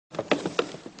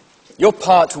Your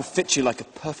part will fit you like a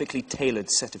perfectly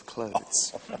tailored set of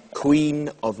clothes. Queen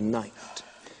of Night.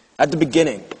 At the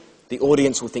beginning, the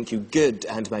audience will think you good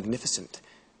and magnificent,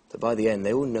 but by the end,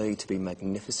 they will know you to be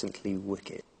magnificently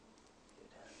wicked.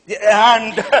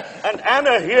 And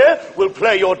Anna here will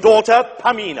play your daughter,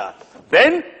 Pamina.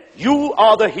 Then you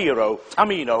are the hero,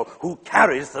 Tamino, who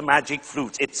carries the magic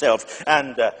flute itself.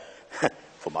 And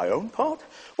for my own part,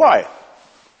 why,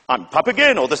 I'm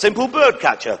Papageno, the simple bird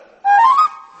catcher.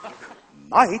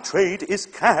 My trade is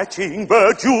catching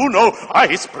birds, you know.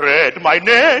 I spread my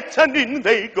net and in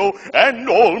they go, and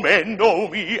all men know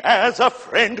me as a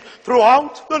friend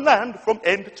throughout the land from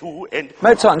end to end.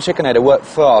 Mozart and Schikaneder worked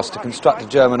fast to construct a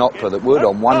German opera that would,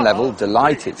 on one level,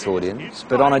 delight its audience,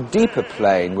 but on a deeper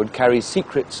plane would carry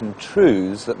secrets and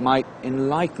truths that might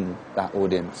enlighten that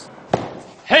audience.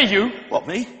 Hey, you! What,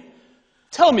 me?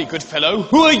 Tell me, good fellow,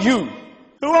 who are you?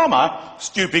 Who am I?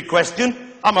 Stupid question.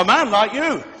 I'm a man like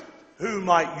you. Who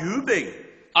might you be?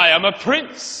 I am a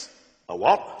prince. A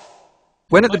what?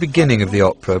 When at the beginning of the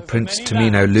opera, Prince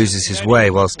Tamino loses his way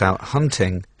whilst out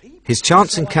hunting, his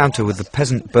chance encounter with the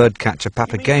peasant birdcatcher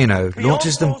Papageno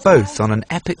launches them both on an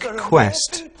epic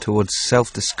quest towards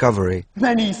self-discovery.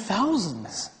 Many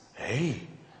thousands. Hey,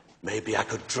 maybe I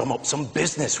could drum up some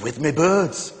business with me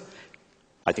birds.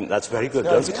 I think that's very good,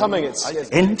 don't you? It's coming,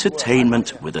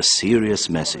 Entertainment with a serious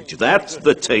message. That's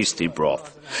the tasty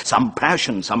broth. Some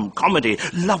passion, some comedy,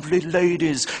 lovely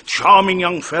ladies, charming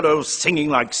young fellows singing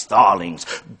like starlings,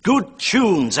 good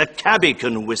tunes a cabbie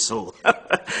can whistle,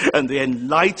 and the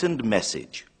enlightened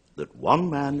message that one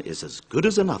man is as good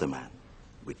as another man,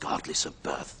 regardless of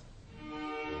birth.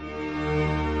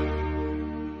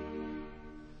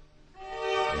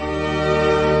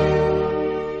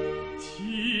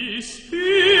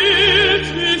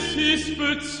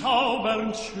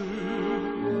 Bezaubernd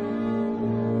schön,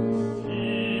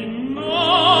 wie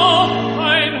noch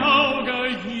ein Auge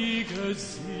je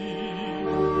gesehen.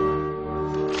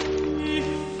 Ich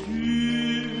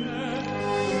fühle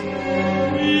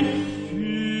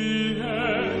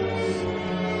es,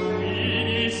 wie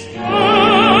dies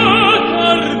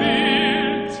Götterbild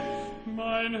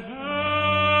mein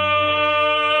Herz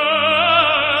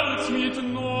mit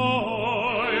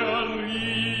neuer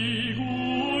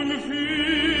Regung füllt.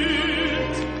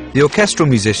 The orchestral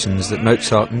musicians that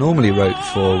Mozart normally wrote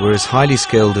for were as highly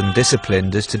skilled and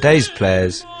disciplined as today's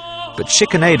players, but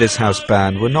Schikaneder's house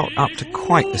band were not up to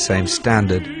quite the same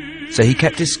standard, so he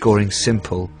kept his scoring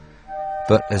simple.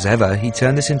 But as ever, he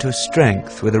turned this into a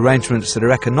strength with arrangements that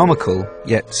are economical,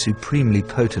 yet supremely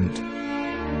potent.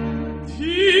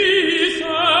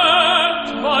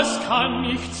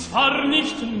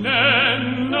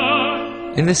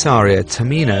 In this aria,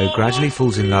 Tamino gradually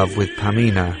falls in love with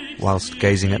Pamina whilst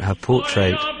gazing at her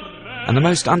portrait, and the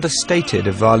most understated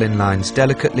of violin lines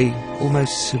delicately,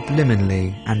 almost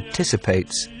subliminally,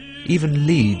 anticipates, even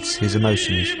leads his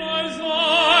emotions.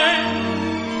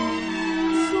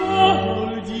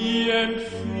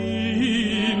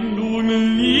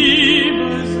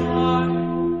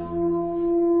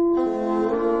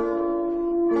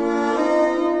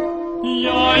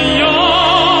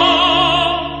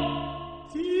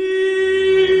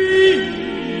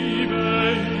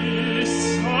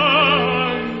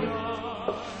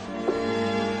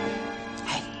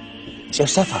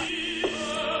 Josepha.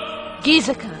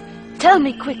 Giesecke, tell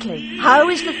me quickly, how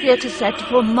is the theatre set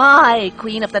for my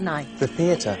Queen of the Night? The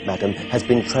theatre, madam, has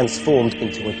been transformed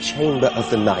into a chamber of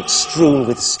the night strewn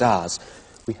with stars.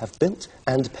 We have built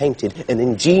and painted an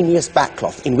ingenious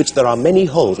backcloth in which there are many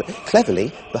holes.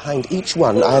 Cleverly, behind each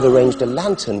one, I have arranged a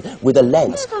lantern with a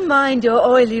lens. Never mind your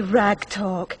oily rag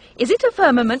talk. Is it a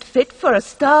firmament fit for a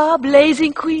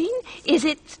star-blazing queen? Is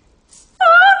it...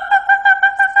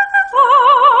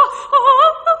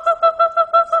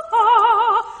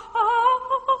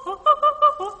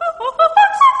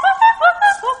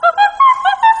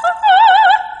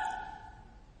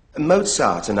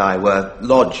 Mozart and I were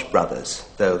lodge brothers,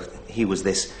 though he was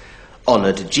this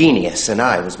honoured genius and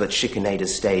I was but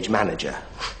Schikaneder's stage manager.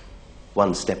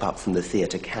 One step up from the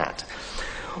theatre cat.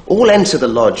 All enter the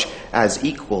lodge as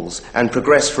equals and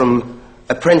progress from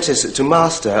apprentice to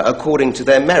master according to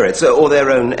their merits or their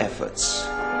own efforts.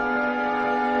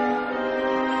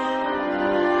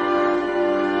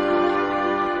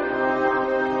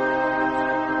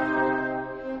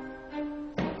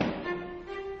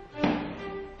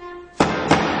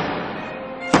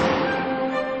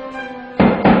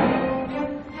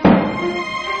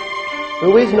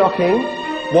 Who is knocking?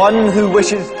 One who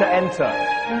wishes to enter.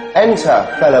 Enter,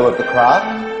 fellow of the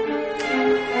craft.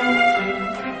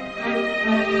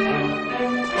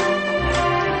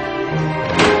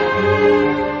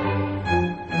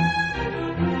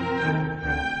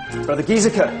 Brother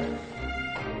Giesecke,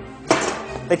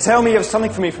 they tell me you have something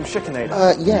for me from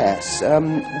Schickenader. Yes,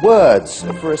 words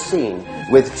for a scene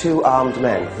with two armed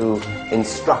men who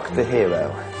instruct the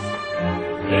hero.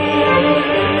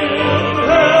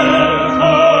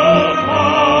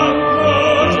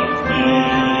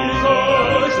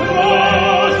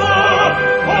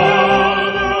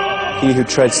 He who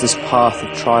treads this path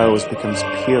of trials becomes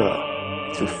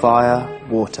purer through fire,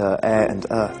 water, air, and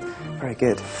earth. Very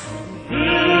good.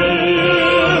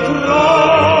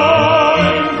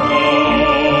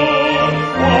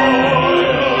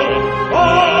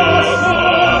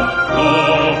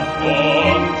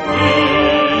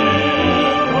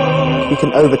 He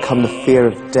can overcome the fear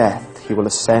of death. He will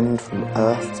ascend from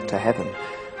earth to heaven.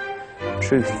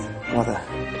 Truth, brother.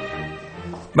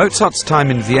 Mozart's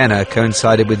time in Vienna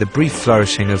coincided with the brief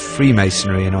flourishing of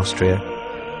Freemasonry in Austria.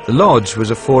 The lodge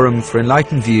was a forum for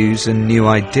enlightened views and new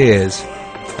ideas,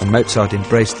 and Mozart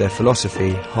embraced their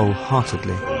philosophy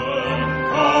wholeheartedly.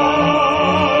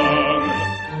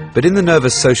 But in the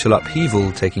nervous social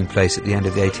upheaval taking place at the end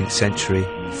of the 18th century,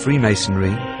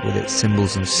 Freemasonry, with its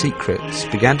symbols and secrets,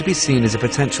 began to be seen as a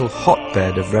potential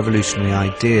hotbed of revolutionary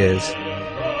ideas.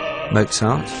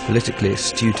 Mozart, politically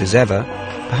astute as ever,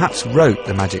 perhaps wrote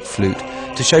the Magic Flute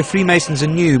to show Freemasons a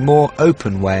new, more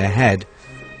open way ahead,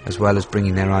 as well as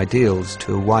bringing their ideals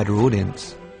to a wider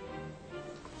audience.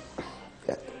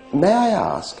 May I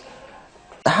ask,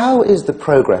 how is the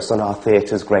progress on our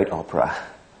theatre's great opera?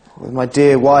 With my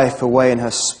dear wife away in her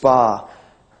spa,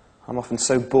 I'm often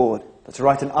so bored that to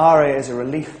write an aria is a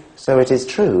relief. So it is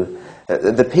true.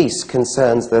 The piece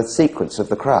concerns the secrets of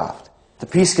the craft. The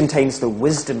piece contains the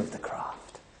wisdom of the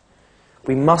craft.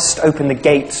 We must open the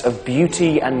gates of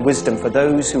beauty and wisdom for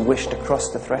those who wish to cross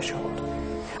the threshold.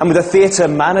 And with a theatre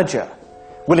manager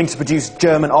willing to produce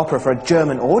German opera for a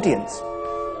German audience.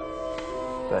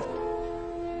 But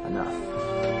enough.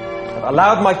 I've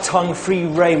allowed my tongue free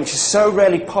rein, which is so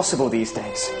rarely possible these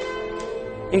days.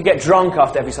 You get drunk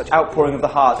after every such outpouring of the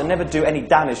heart and never do any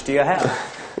damage to your health.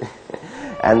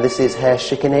 And this is Herr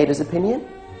Schickenader's opinion?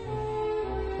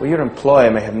 Well, your employer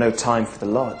may have no time for the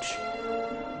lodge,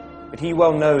 but he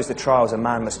well knows the trials a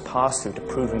man must pass through to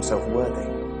prove himself worthy.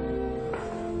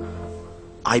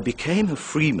 I became a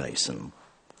Freemason,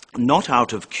 not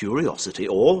out of curiosity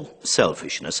or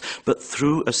selfishness, but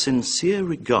through a sincere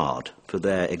regard for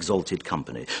their exalted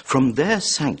company. From their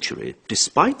sanctuary,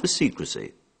 despite the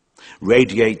secrecy,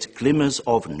 radiate glimmers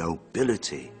of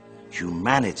nobility,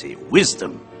 humanity,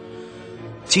 wisdom,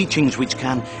 teachings which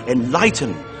can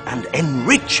enlighten and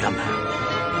enrich a man.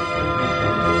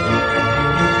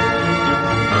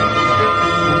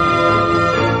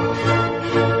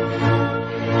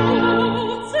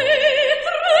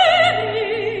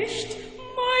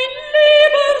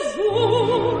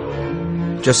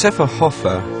 Josepha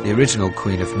Hofer, the original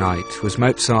Queen of Night, was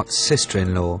Mozart's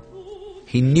sister-in-law.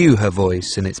 He knew her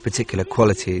voice and its particular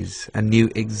qualities and knew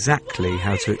exactly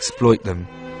how to exploit them.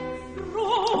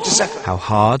 Josepha! How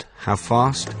hard, how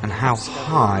fast, and how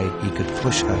high he could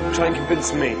push her. Try and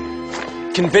convince me.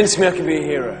 Convince me I can be a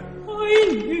hero.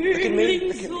 Look at me,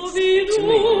 look at me. To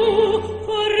me.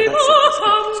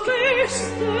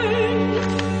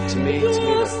 To me, to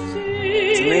me.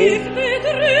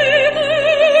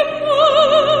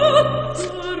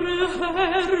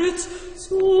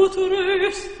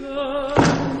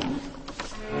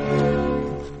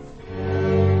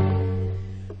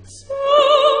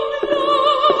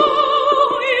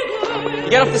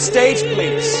 Get off the stage,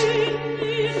 please.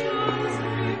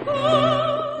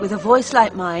 With a voice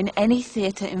like mine, any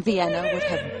theatre in Vienna would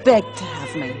have begged to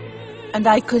have me. And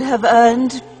I could have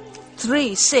earned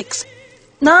 3, 6,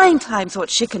 9 times what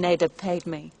Schickenader paid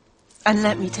me. And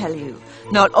let me tell you,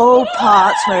 not all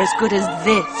parts were as good as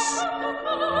this.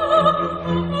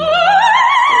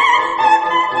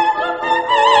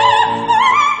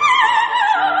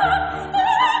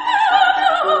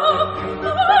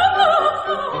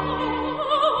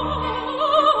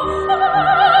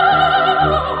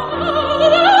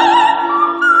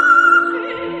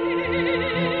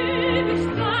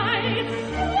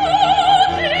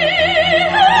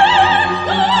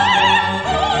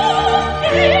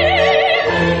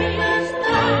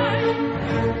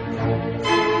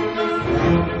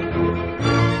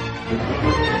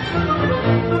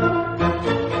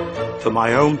 For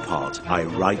my own part, I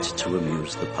write to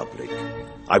amuse the public.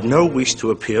 I've no wish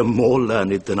to appear more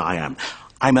learned than I am.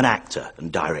 I'm an actor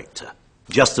and director,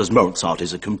 just as Mozart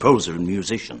is a composer and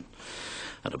musician.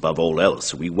 And above all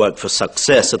else, we work for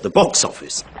success at the box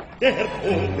office.